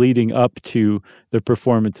 weeks leading up to the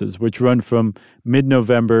performances, which run from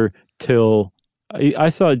mid-November till I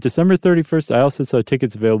saw December 31st. I also saw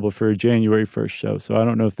tickets available for a January 1st show, so I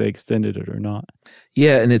don't know if they extended it or not.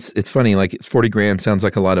 Yeah, and it's funny, like $40,000 sounds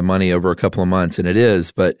like a lot of money over a couple of months, and it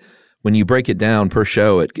is, but when you break it down per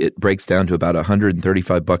show, it breaks down to about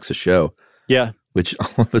 $135 a show. Yeah. Which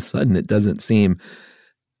all of a sudden it doesn't seem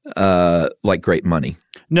like great money.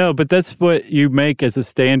 No, but that's what you make as a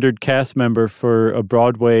standard cast member for a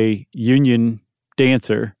Broadway union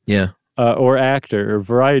dancer. Yeah. Or actor or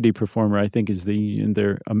variety performer, I think is the union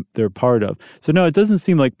they're part of. So no, it doesn't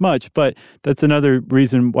seem like much, but that's another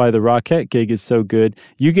reason why the Rockette gig is so good.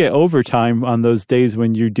 You get overtime on those days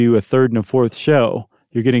when you do a third and a fourth show.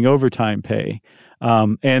 You're getting overtime pay,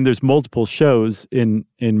 and there's multiple shows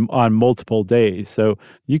on multiple days, so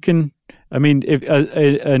you can I mean, if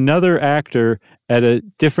another actor at a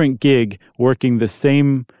different gig working the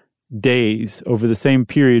same days over the same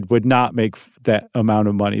period would not make that amount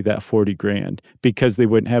of money, that $40,000, because they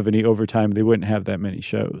wouldn't have any overtime. They wouldn't have that many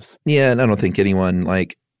shows. Yeah, and I don't think anyone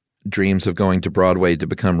like dreams of going to Broadway to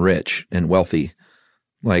become rich and wealthy.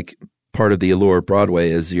 Like, part of the allure of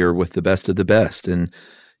Broadway is you're with the best of the best, and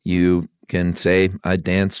you can say, I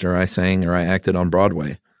danced or I sang or I acted on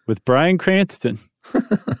Broadway. With Bryan Cranston.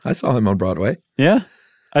 I saw him on Broadway. Yeah?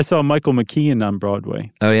 I saw Michael McKean on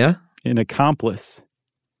Broadway. Oh, yeah? In Accomplice.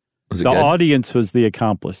 Was it the good? audience was the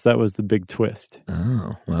accomplice. That was the big twist.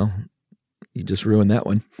 Oh, well, you just ruined that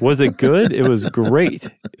one. Was it good? It was great.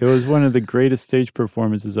 It was one of the greatest stage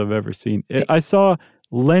performances I've ever seen. I saw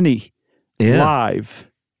Lenny live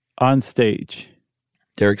on stage.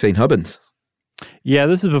 Derek St. Hubbins. Yeah,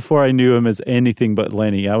 this is before I knew him as anything but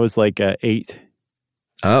Lenny. I was like 8.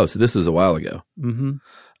 Oh, so this is a while ago.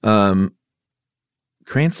 Mm-hmm.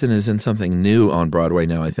 Cranston is in something new on Broadway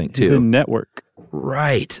now, I think, too. He's in Network.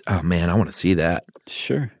 Right. Oh, man, I want to see that.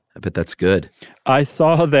 Sure. I bet that's good. I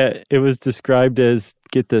saw that it was described as,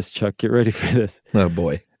 get this, Chuck, get ready for this. Oh,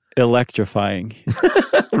 boy. Electrifying.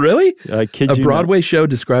 Really? I kid you A Broadway not. show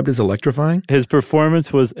described as electrifying? His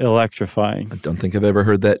performance was electrifying. I don't think I've ever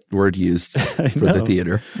heard that word used for the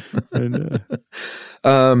theater. I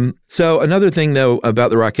know. So another thing, though, about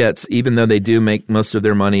the Rockettes, even though they do make most of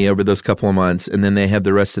their money over those couple of months, and then they have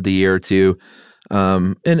the rest of the year to,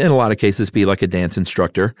 in a lot of cases, be like a dance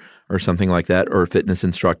instructor or something like that, or a fitness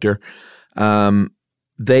instructor,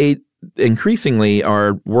 they increasingly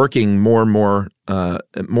are working more and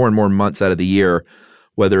more months out of the year,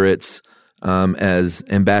 whether it's as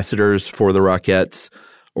ambassadors for the Rockettes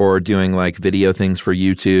or doing like video things for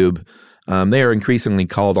YouTube. They are increasingly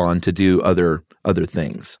called on to do other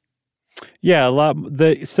things. Yeah, a lot.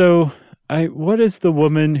 What is the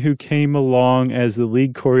woman who came along as the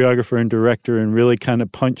lead choreographer and director and really kind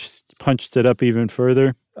of punched it up even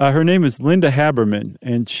further? Her name is Linda Haberman,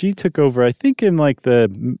 and she took over, I think, in like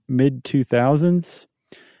the mid-2000s,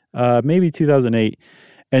 maybe 2008.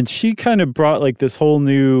 And she kind of brought like this whole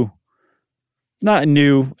new,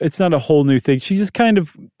 it's not a whole new thing. She just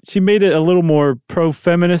she made it a little more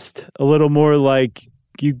pro-feminist, a little more like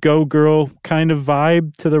you go girl kind of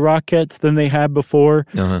vibe to the Rockettes than they had before.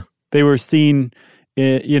 Uh-huh. They were seen,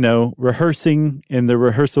 rehearsing in the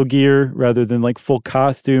rehearsal gear rather than like full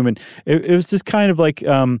costume. And it was just kind of like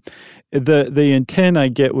the intent I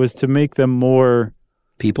get was to make them more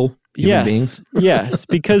people. Human beings? Yes,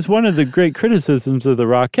 because one of the great criticisms of the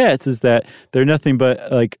Rockettes is that they're nothing but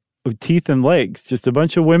like teeth and legs, just a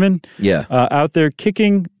bunch of women out there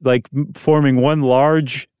kicking, like forming one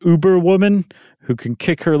large uber woman who can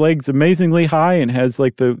kick her legs amazingly high and has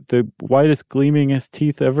like the whitest, gleamingest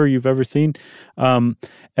teeth you've ever seen. And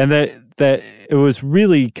that it was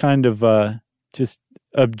really kind of just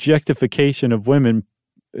objectification of women,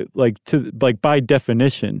 like by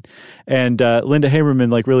definition. And Linda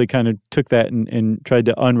Haberman like really kind of took that and tried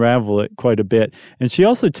to unravel it quite a bit. And she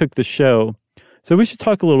also took the show. So we should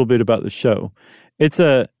talk a little bit about the show. It's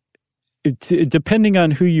depending on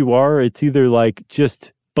who you are, it's either like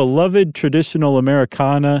just beloved traditional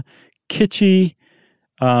Americana, kitschy,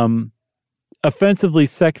 offensively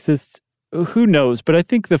sexist, who knows? But I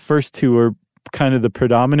think the first two are kind of the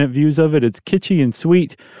predominant views of it. It's kitschy and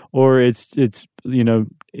sweet, or it's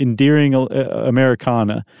endearing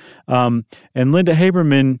Americana. And Linda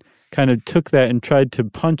Haberman kind of took that and tried to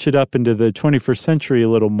punch it up into the 21st century a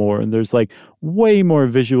little more. And there's like way more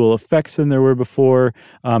visual effects than there were before.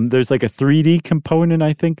 There's like a 3D component,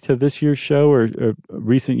 I think, to this year's show or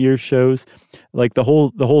recent year's shows. Like the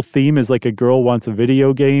whole theme is like a girl wants a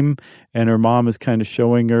video game and her mom is kind of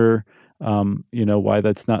showing her, why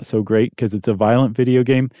that's not so great because it's a violent video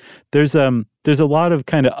game. There's a lot of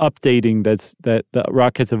kind of updating that the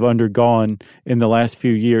Rockettes have undergone in the last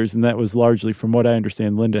few years, and that was largely, from what I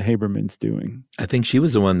understand, Linda Haberman's doing. I think she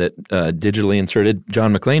was the one that digitally inserted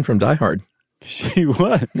John McClane from Die Hard. She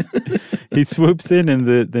was. He swoops in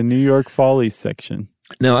the New York Follies section.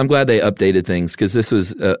 No, I'm glad they updated things because this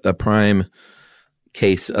was a prime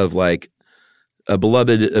case of like a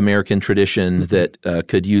beloved American tradition that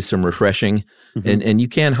could use some refreshing. Mm-hmm. And you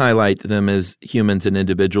can highlight them as humans and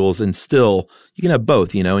individuals, and still you can have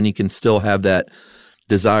both, and you can still have that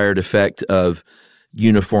desired effect of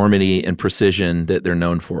uniformity and precision that they're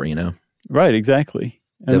known for, Right, exactly.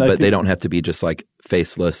 But they don't have to be just like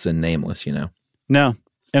faceless and nameless, No.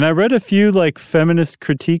 And I read a few like feminist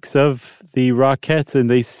critiques of the Rockettes, and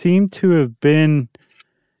they seem to have been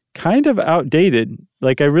kind of outdated.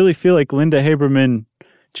 Like I really feel like Linda Haberman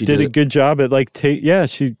She did a good job at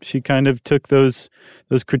she kind of took those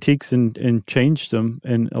critiques and changed them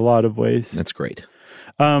in a lot of ways. That's great.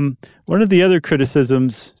 One of the other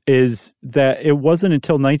criticisms is that it wasn't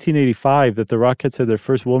until 1985 that the Rockettes had their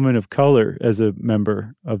first woman of color as a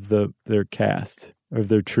member of their cast, of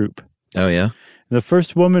their troupe. Oh, yeah? The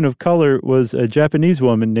first woman of color was a Japanese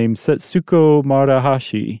woman named Setsuko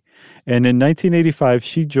Marahashi. And in 1985,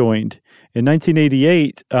 she joined. In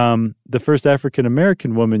 1988, the first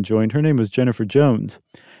African-American woman joined. Her name was Jennifer Jones.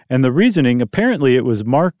 And the reasoning, apparently it was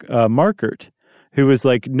Markert, who was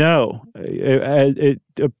like, no.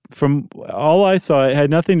 From all I saw, it had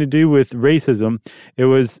nothing to do with racism. It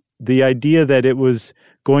was the idea that it was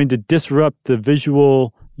going to disrupt the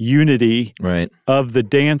visual unity of the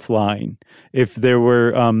dance line if there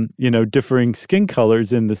were differing skin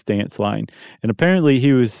colors in this dance line. And apparently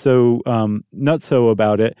he was so nutso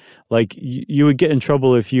about it, like you would get in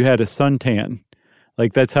trouble if you had a suntan.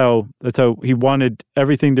 Like that's how he wanted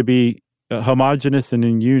everything to be homogenous and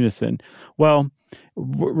in unison. Well,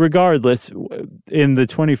 regardless, in the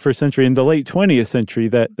 21st century, in the late 20th century,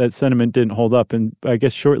 that sentiment didn't hold up. And I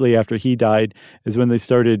guess shortly after he died is when they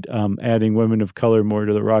started adding women of color more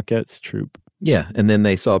to the Rockettes troupe. Yeah, and then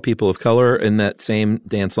they saw people of color in that same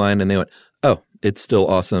dance line, and they went, oh, it's still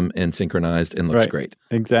awesome and synchronized and looks great.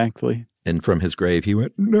 Exactly. And from his grave, he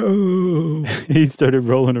went, no. He started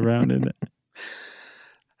rolling around in it.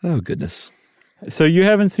 Oh, goodness. So you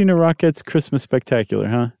haven't seen a Rockettes Christmas Spectacular,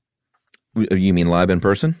 huh? You mean live in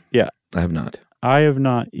person? Yeah. I have not. I have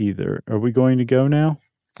not either. Are we going to go now?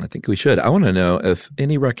 I think we should. I want to know if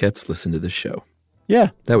any Rockettes listen to this show.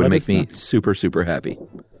 Yeah. That would make me super, super happy.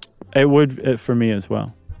 It would for me as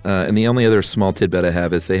well. And the only other small tidbit I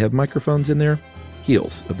have is they have microphones in their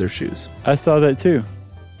heels of their shoes. I saw that too.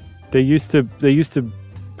 They used to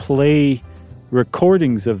play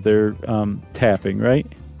recordings of their tapping, right?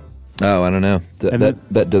 Oh, I don't know.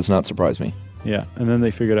 That does not surprise me. Yeah, and then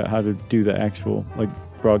they figured out how to do the actual,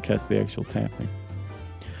 broadcast the actual tapping.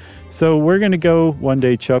 So we're going to go one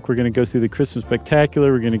day, Chuck. We're going to go see the Christmas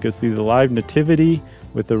Spectacular. We're going to go see the live nativity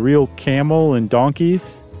with a real camel and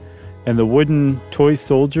donkeys and the wooden toy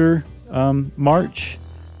soldier march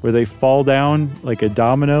where they fall down like a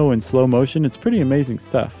domino in slow motion. It's pretty amazing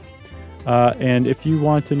stuff. And if you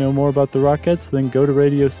want to know more about the Rockettes, then go to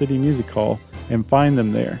Radio City Music Hall and find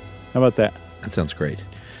them there. How about that? That sounds great.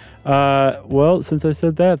 Well, since I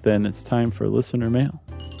said that, then it's time for listener mail.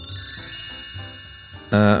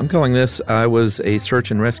 I'm calling this, I was a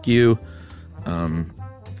search and rescue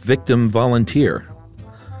victim volunteer.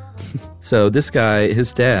 So this guy,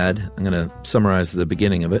 his dad, I'm going to summarize the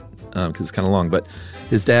beginning of it because it's kind of long, but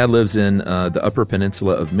his dad lives in the Upper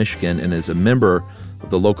Peninsula of Michigan and is a member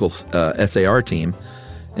of the local SAR team.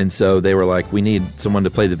 And so they were like, we need someone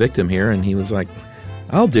to play the victim here. And he was like,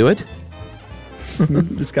 I'll do it.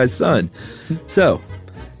 This guy's son. So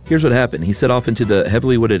here's what happened. He set off into the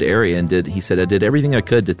heavily wooded area and he said, I did everything I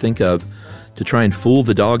could to think of to try and fool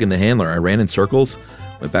the dog and the handler. I ran in circles,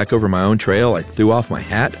 went back over my own trail. I threw off my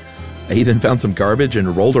hat. I even found some garbage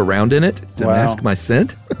and rolled around in it to mask my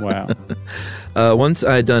scent. Wow. Once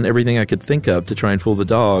I had done everything I could think of to try and fool the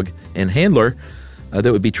dog and handler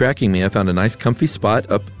that would be tracking me, I found a nice comfy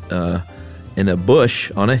spot up in a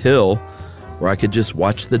bush on a hill where I could just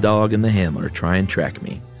watch the dog and the handler try and track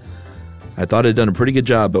me. I thought I'd done a pretty good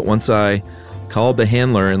job, but once I called the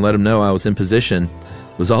handler and let him know I was in position,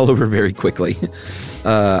 it was all over very quickly.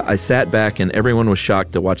 I sat back and everyone was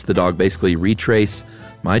shocked to watch the dog basically retrace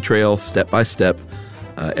my trail step by step,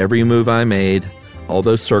 every move I made, all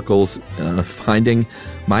those circles, finding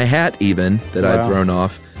my hat even that I'd thrown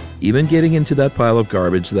off, even getting into that pile of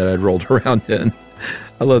garbage that I'd rolled around in.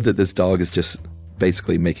 I love that this dog is just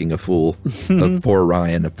basically making a fool of poor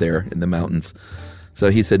Ryan up there in the mountains.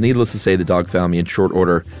 So he said, needless to say, the dog found me in short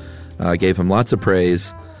order. I gave him lots of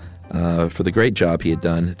praise for the great job he had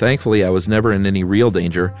done. Thankfully, I was never in any real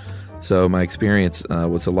danger, so my experience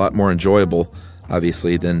was a lot more enjoyable,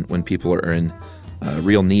 obviously, than when people are in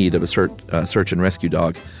real need of a search and rescue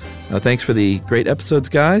dog. Thanks for the great episodes,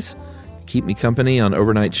 guys. Keep me company on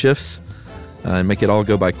overnight shifts and make it all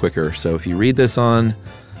go by quicker. So if you read this on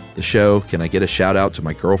the show, can I get a shout out to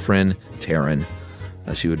my girlfriend, Taryn?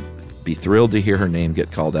 She would be thrilled to hear her name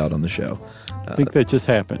get called out on the show. I think that just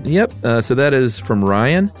happened. Yep. So that is from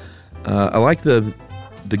Ryan. I like the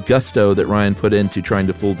gusto that Ryan put into trying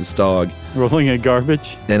to fool this dog. Rolling in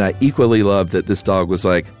garbage. And I equally love that this dog was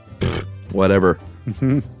like, whatever.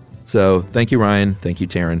 So thank you, Ryan. Thank you,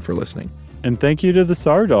 Taryn, for listening. And thank you to the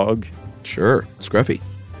SAR dog. Sure. Scruffy.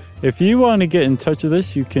 If you want to get in touch with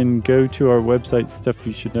us, you can go to our website,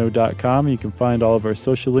 stuffyoushouldknow.com. You can find all of our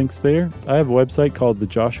social links there. I have a website called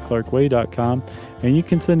thejoshclarkway.com, and you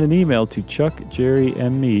can send an email to Chuck, Jerry,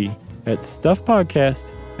 and me at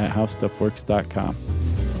stuffpodcast@howstuffworks.com.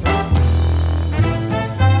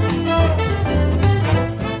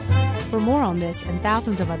 For more on this and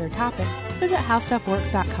thousands of other topics, visit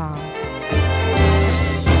howstuffworks.com.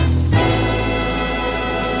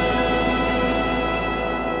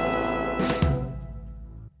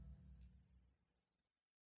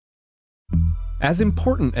 As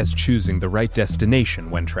important as choosing the right destination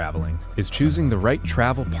when traveling is choosing the right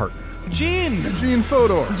travel partner. Gene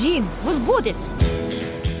Fodor. Gene, возбудит.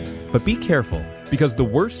 But be careful, because the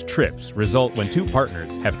worst trips result when two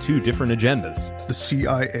partners have two different agendas. The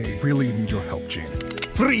CIA really need your help, Gene.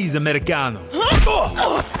 Freeze, Americano.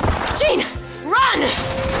 Gene, run!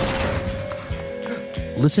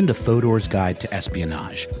 Listen to Fodor's Guide to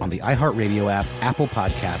Espionage on the iHeartRadio app, Apple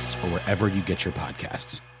Podcasts, or wherever you get your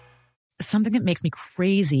podcasts. Something that makes me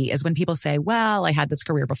crazy is when people say, well, I had this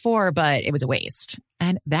career before, but it was a waste.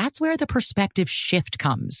 And that's where the perspective shift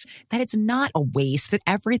comes, that it's not a waste, that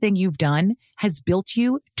everything you've done has built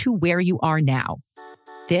you to where you are now.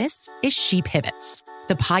 This is She Pivots,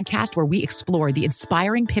 the podcast where we explore the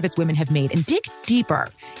inspiring pivots women have made and dig deeper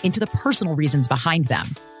into the personal reasons behind them.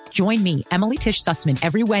 Join me, Emily Tish Sussman,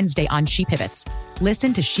 every Wednesday on She Pivots.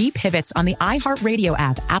 Listen to She Pivots on the iHeartRadio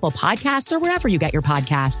app, Apple Podcasts, or wherever you get your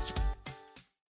podcasts.